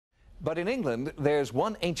But in England, there's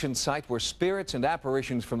one ancient site where spirits and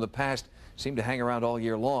apparitions from the past seem to hang around all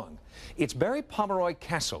year long. It's Berry Pomeroy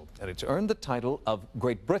Castle, and it's earned the title of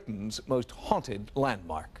Great Britain's most haunted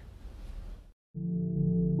landmark.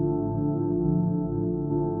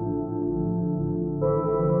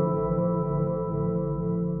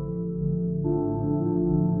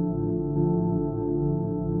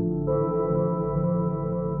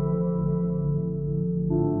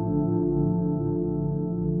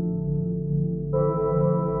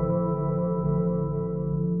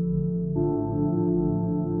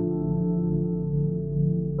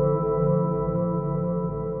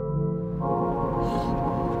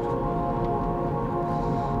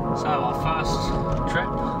 So our first trip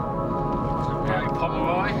to Berry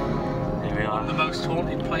Pomeroy, here we are. One of the most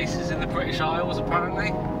haunted places in the British Isles apparently.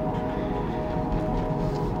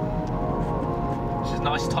 It's a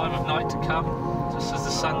nice time of night to come, just as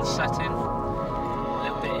the sun's setting. A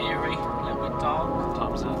little bit eerie, a little bit dark. What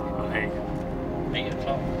time's it? 8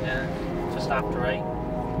 o'clock, yeah, just after 8.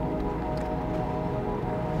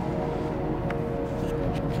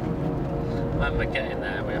 Remember, getting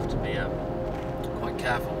there we have to be quite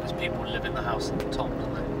careful because people live in the house at the top,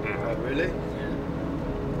 don't they? Oh, really? Yeah.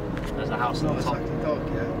 There's a house at the top. It's dark,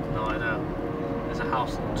 yeah. No, I know. There's a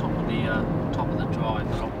house at the top of the drive,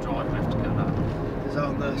 the long drive we have to go down. Is that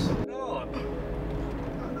on this? No.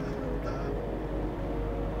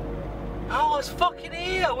 Oh, it's fucking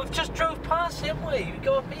here! We've just drove past, haven't we? We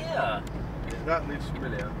go up here. That looks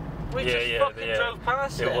familiar. We just fucking drove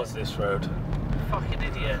past it. It was this road. Fucking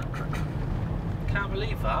idiot. Can't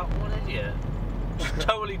believe that. What an idiot. Just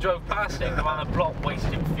totally drove past it, come out of the block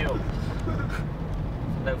wasting fuel. For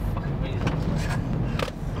no fucking reason.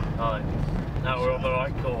 Right, now we're on the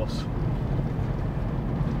right course.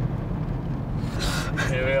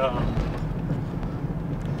 Here we are.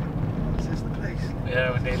 Is this the place?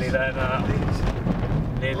 Yeah, we're nearly there now.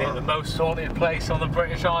 Nearly at the most haunted place on the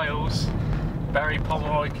British Isles, Berry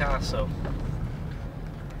Pomeroy Castle.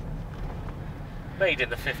 Made in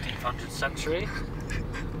the 1500th century.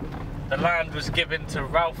 The land was given to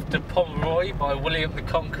Ralph de Pomeroy by William the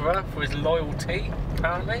Conqueror for his loyalty,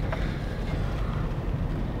 apparently.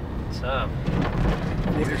 So,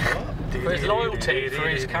 for his loyalty, for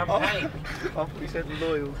his campaign. I thought you said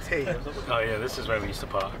loyalty. Oh yeah, this is where we used to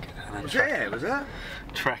park. Was that here? Was that?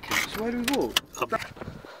 Trekking. So where do we walk?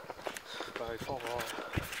 Berry Pomeroy.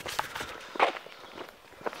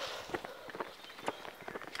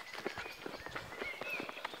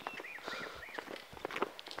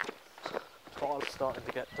 It's starting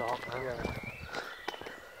to get dark now. Yeah.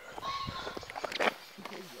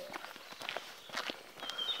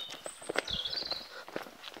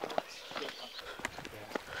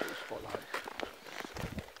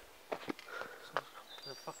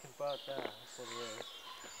 There's a fucking bird there, that's what it is.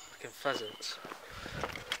 Fucking pheasants.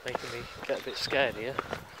 Making me get a bit scared here.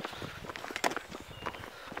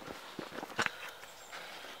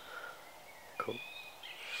 Cool.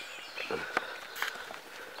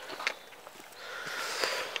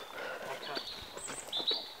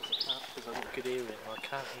 Good hearing, I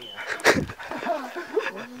can't hear.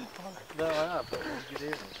 No, I have, but good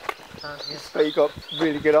hearing. I can't hear. But you got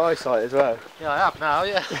really good eyesight as well. Yeah, I have now,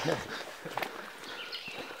 yeah.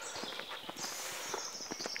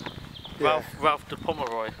 Ralph de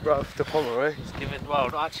Pomeroy. Ralph de Pomeroy. He's given,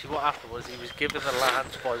 well, actually what happened was he was given the land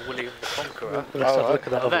by William the Conqueror. Let's have a look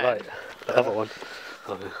at that other Then- light. The other one.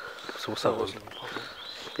 Oh, yeah. So what's that one?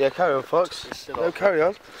 Yeah, carry on, Fox. It's still No, on. carry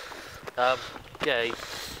on. Yeah,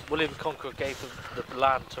 William the Conqueror gave the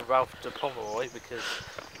land to Ralph de Pomeroy because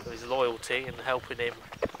of his loyalty and helping him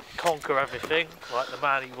conquer everything, like the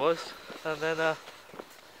man he was. And then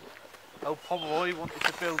old Pomeroy wanted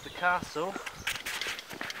to build the castle,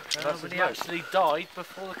 and he actually died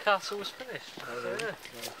before the castle was finished. So, yeah.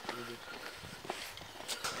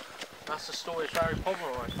 That's the story of Berry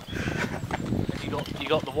Pomeroy. And you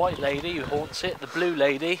got the white lady who haunts it, the blue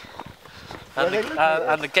lady, and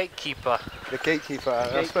the gatekeeper. The gatekeeper.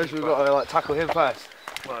 I suppose we've got to like tackle him first.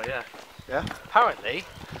 Well, yeah. Yeah? Apparently,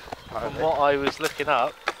 from what I was looking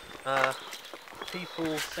up,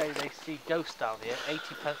 people say they see ghosts down here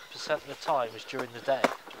 80% of the time is during the day.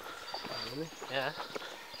 Oh, really? Yeah.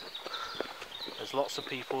 There's lots of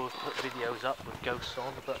people who've put videos up with ghosts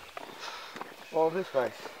on, but What of this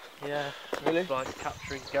place? yeah, Really? like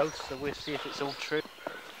capturing ghosts, so we'll see if it's all true.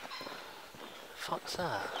 Fuck's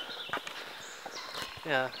that?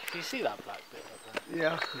 Yeah, can you see that black bit up there?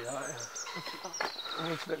 Yeah, yeah.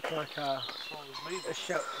 Almost looks like a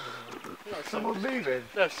shelter. Someone moving?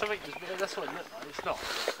 No, something just, that's what it looked like. It's not,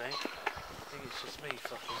 I think. I think it's just me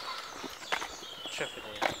fucking tripping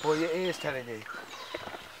here. What are your ears telling you?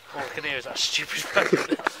 All I can hear is that stupid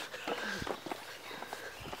phone.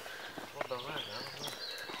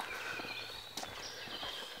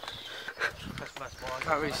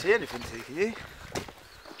 Can't really see anything, can you?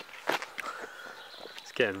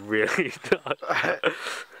 It's getting really dark.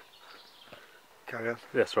 Carry on.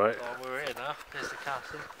 That's right. Oh, we're here now. There's the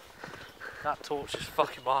castle. That torch is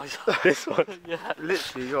fucking my eyes. This one. Yeah.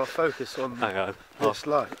 Literally, you got to focus on Hang on. this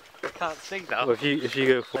light. I can't see now. Well, if you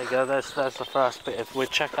go for There you go. There's the first bit. If we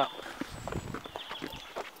check up.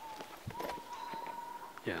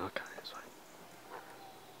 yeah, okay, that's fine.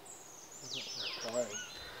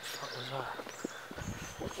 What was that?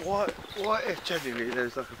 What if genuinely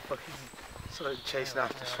there's like a fucking something chasing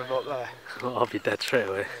after us from not there? Well, I'll be dead straight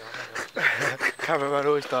away. Cameraman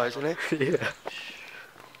always dies, doesn't he? Yeah.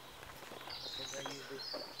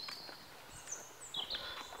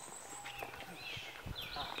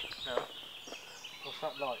 No. What's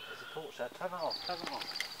that light? There's a torch there. Turn that off. Turn that off.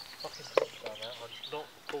 Fucking torch down there. I'm not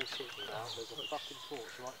bullshitting now. There's a fucking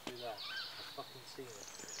torch right through there. I've fucking seen it.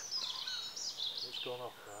 It's gone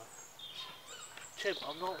off now. Chip,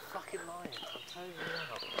 I'm not fucking lying. I'm telling you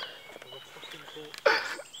now. There's a fucking torch. There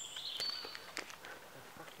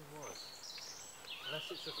fucking was. Unless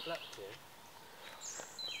it's reflecting. Is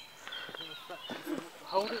it reflecting?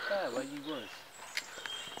 Hold it there where you was.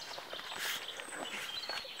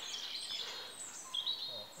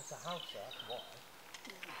 There's a house there. Why?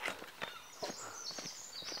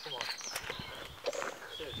 Come on.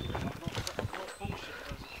 Seriously, I'm not bullshit.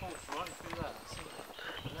 There's a torch right through there. See that?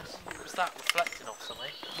 Unless it was that reflecting off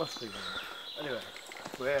something. Must be. Anyway,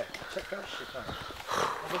 we're here. Check that shit out.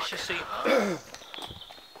 I wish you seen that.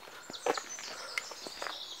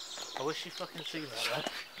 I wish you fucking seen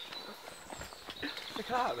that there. Look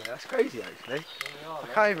at that, man. That's crazy, actually. There we are, I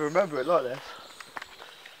mate. can't even remember it like this.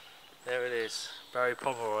 There it is. Berry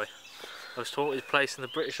Pomeroy. Most haunted place in the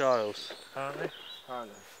British Isles, apparently.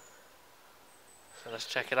 Apparently. So let's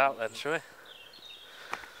check it out then, shall we?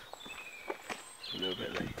 A little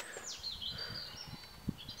bit late.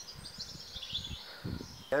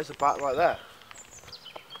 There's a back right there.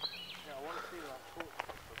 Yeah, I want to see where that torch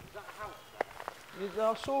comes from. Is that a house there?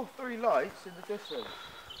 I saw 3 lights in the distance. Is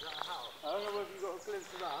that a house? I don't know whether you got a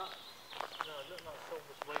glimpse of that. No, it looked like someone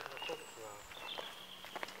was waving a torch around.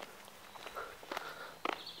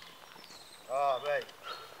 Ah, mate.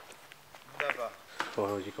 Never.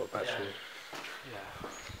 Well, you got battery. Yeah.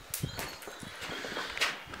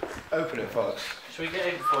 Open it, folks. Should we get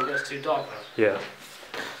in before it gets too dark? Yeah.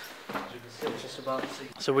 Just about to see.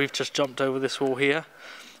 So we've just jumped over this wall here,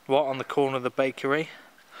 right on the corner of the bakery.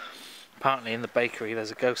 Apparently in the bakery there's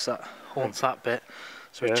a ghost that haunts that bit.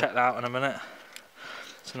 So we'll check that out in a minute.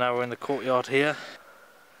 So now we're in the courtyard here.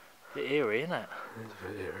 A bit eerie, isn't it? It's a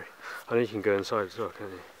bit eerie. I know you can go inside as well, can't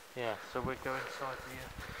you? Yeah, so we're going inside the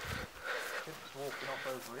Chip's walking off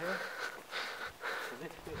over here. So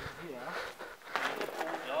this bit in here is the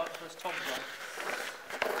courtyard. Where's Tom gone?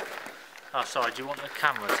 Oh, sorry, do you want the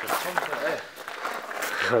camera to? Tom's not here.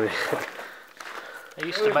 They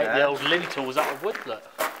used to make the old lintels out of wood, look.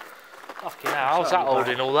 Fucking hell, how's that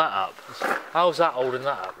holding all that up? How's that holding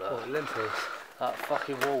that up, look? Oh, lintels. That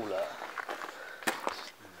fucking wall, look.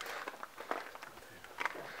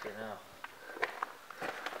 Fucking hell.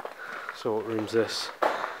 So what room's this? Oh,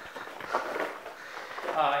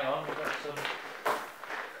 hang on, we've got some...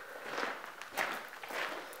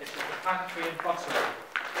 This is the pantry and buttery.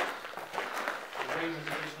 The room is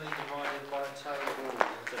originally divided by entire walls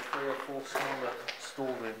into 3 or 4 smaller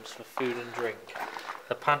storerooms for food and drink.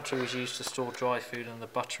 The pantry was used to store dry food and the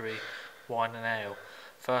buttery, wine and ale.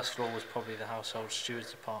 First floor was probably the household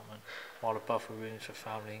steward's apartment, while above were rooms for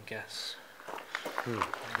family and guests. I'm a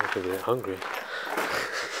bit hungry.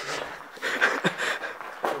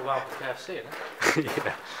 All out for KFC, isn't it?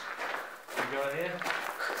 Yeah. You go in here?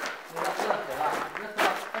 Look at that,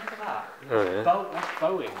 look at that. Oh yeah. That's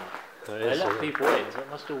Boeing. That They is, let isn't it? people in, so it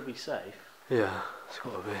must all be safe. Yeah, it's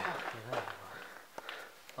got to be. Fucking hell.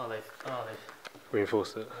 Oh, they've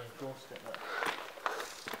Reinforced it. reinforced it, look.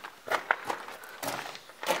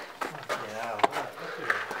 Fucking hell, look at it.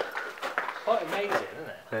 Quite amazing, isn't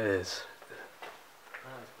it? It is. Oh,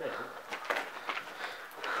 it's big.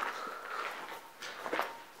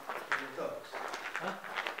 Dogs. Huh?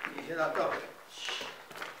 You hear that dog?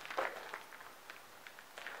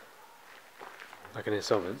 I can hear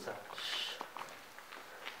something. What's that?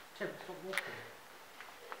 Tim, stop walking.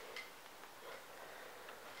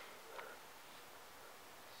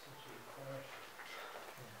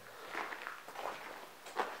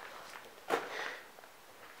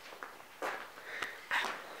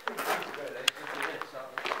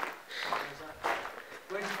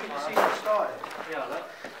 Where do you think the scene started? Yeah, look.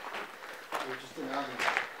 We just didn't have it.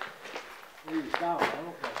 It's down there,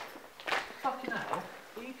 look there. Fucking hell.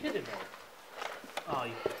 Are you kidding me? Oh,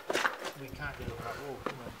 we can't get over that wall,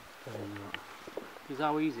 can we? Because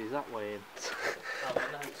how easy is that way in? Oh, the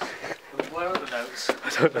notes. Where are the notes? I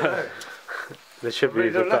don't know. There should be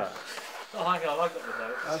the back. Oh, hang on, I've got the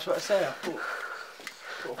notes. That's what I say. I put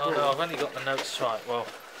Oh no, I've only got the notes right. Well,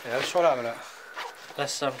 yeah, let's try that a minute.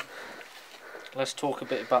 Let's talk a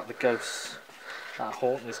bit about the ghosts that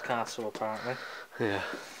haunt this castle, apparently. Yeah.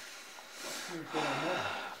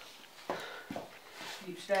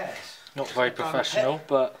 Steep stairs. Not very professional,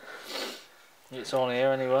 but it's on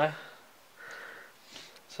here anyway.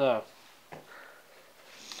 So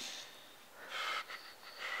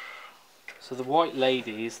the White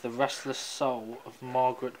Lady is the restless soul of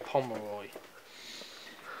Margaret Pomeroy.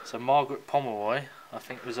 So Margaret Pomeroy, I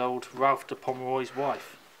think, was old Ralph de Pomeroy's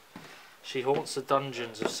wife. She haunts the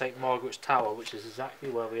dungeons of St Margaret's Tower, which is exactly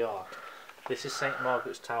where we are. This is St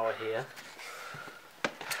Margaret's Tower here.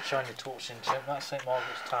 Shine your torch into it. That's St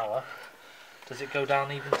Margaret's Tower. Does it go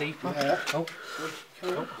down even deeper? Yeah. Oh.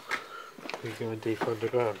 We're going deep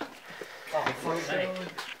underground. Oh, fuck me.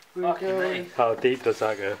 We're Fucking going. me. How deep does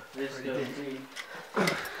that go? This goes deep.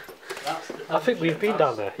 That's the I think we've been dungeon.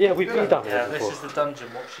 down there. Yeah, we've been down Yeah, there this before. is the dungeon,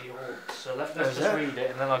 what she haunts. So let's Is just it? read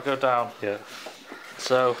it and then I'll go down. Yeah.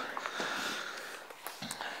 So,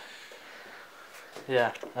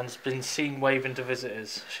 yeah, and has been seen waving to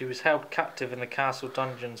visitors. She was held captive in the castle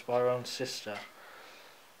dungeons by her own sister.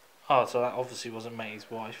 Oh, so that obviously wasn't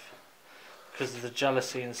Matey's wife. Because of the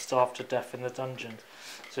jealousy and starved to death in the dungeon.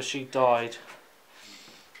 So she died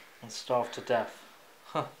and starved to death.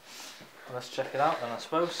 Huh. Well, let's check it out then, I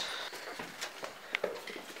suppose.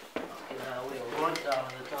 Now we are right down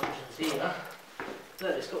in the dungeons here.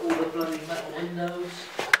 Look, it's got all the bloody metal windows.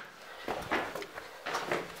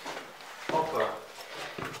 Proper.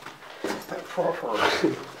 Proper.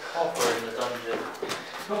 Proper in the dungeon.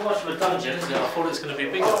 It's not much of a dungeon, is it? I thought it was going to be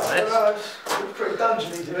bigger than this. No, it's pretty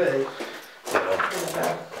dungeony to me.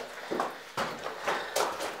 Yeah.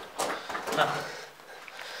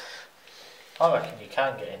 I reckon you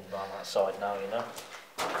can get in on that side now, you know.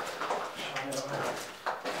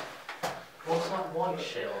 What's that white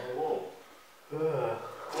shit on the wall?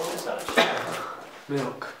 What is that shit?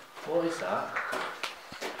 Milk. What is that?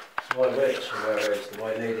 It's White Witch, where is the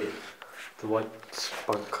White Lady? The white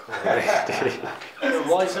spunk lady.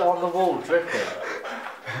 Why is it on the wall dripping?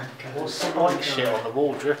 What's the white shit on the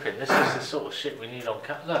wall dripping? This is the sort of shit we need on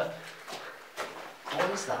cat. Look. What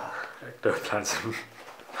is that? Ectoplasm.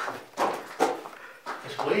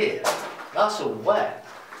 It's weird. That's all wet.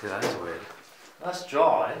 Yeah, that is weird. That's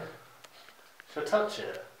dry. Should I touch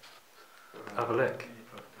it? Have a look.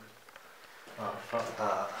 Oh, fuck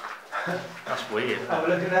that. That's weird. Have a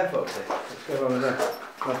look at that, Foxy. What's going on in there?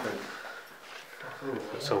 Nothing.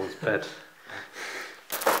 Someone's bed.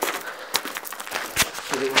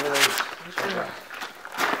 Is it one of those?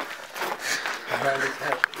 Around his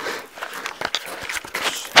head.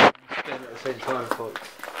 Spin at the same time, Fox.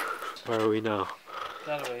 Where are we now?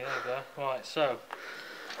 Gallery, there we go. Right, so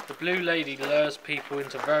the Blue Lady lures people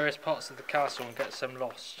into various parts of the castle and gets them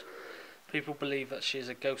lost. People believe that she is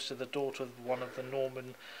a ghost of the daughter of one of the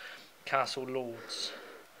Norman castle lords.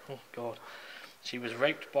 Oh God. She was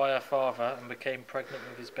raped by her father and became pregnant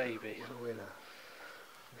with his baby. What a winner.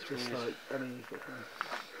 It's Just weird. like any fucking...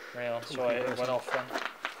 Hang on, sorry, it went off then.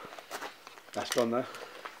 That's gone though.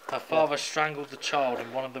 Her father strangled the child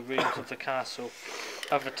in one of the rooms of the castle.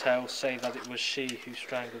 Other tales say that it was she who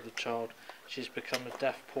strangled the child. She's become a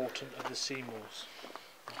death portent of the Seymours.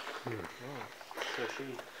 So she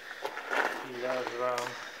lures around,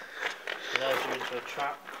 lures you into a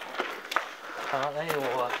trap, apparently,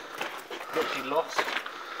 or gets you lost,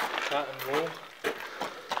 curtain wall.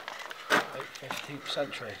 15th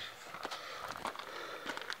century.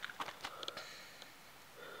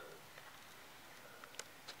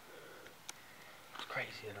 It's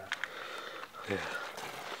crazy, isn't it? Yeah.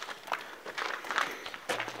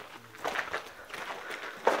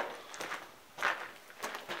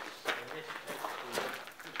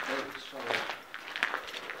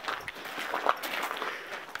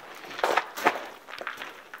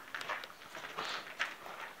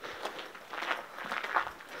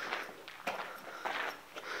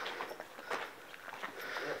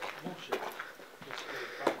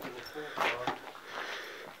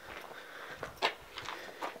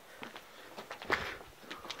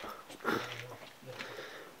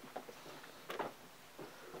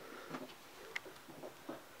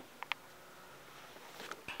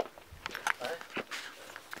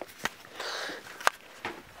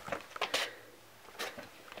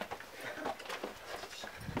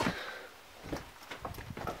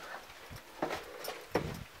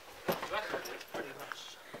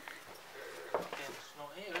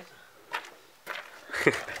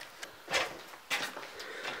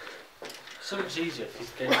 So much easier if his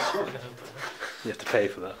gate's fucking open. You have to pay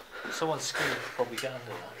for that. Someone's skin could probably get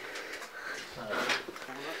under that. No. I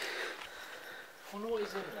wonder what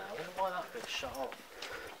is in there. I wonder why that bit's shut off.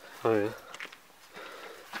 Oh yeah.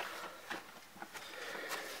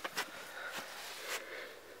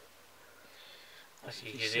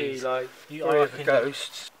 You see, like, I like reckon the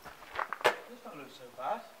ghosts. This don't look so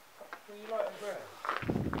bad. What you like the ground?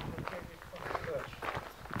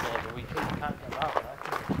 Yeah, but we can't get out there,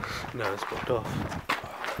 can we? No, it's blocked off.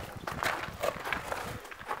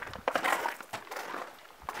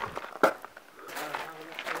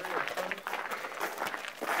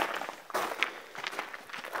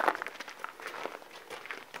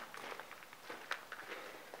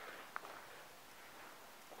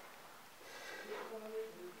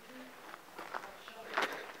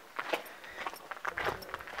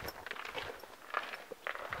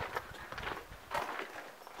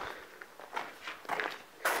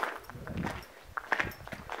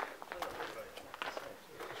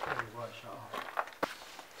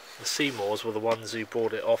 The Seymours were the ones who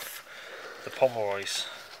brought it off the Pomeroys.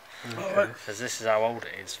 Because this is how old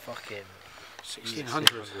it is, fucking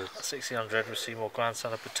 1600. 1600 with Seymour,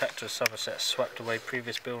 grandson of Protector of Somerset, swept away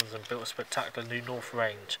previous buildings and built a spectacular new north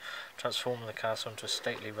range, transforming the castle into a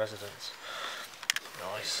stately residence.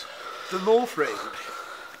 Nice. The North Range.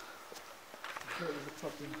 There's a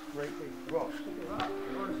fucking great big rock. Look at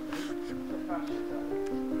that.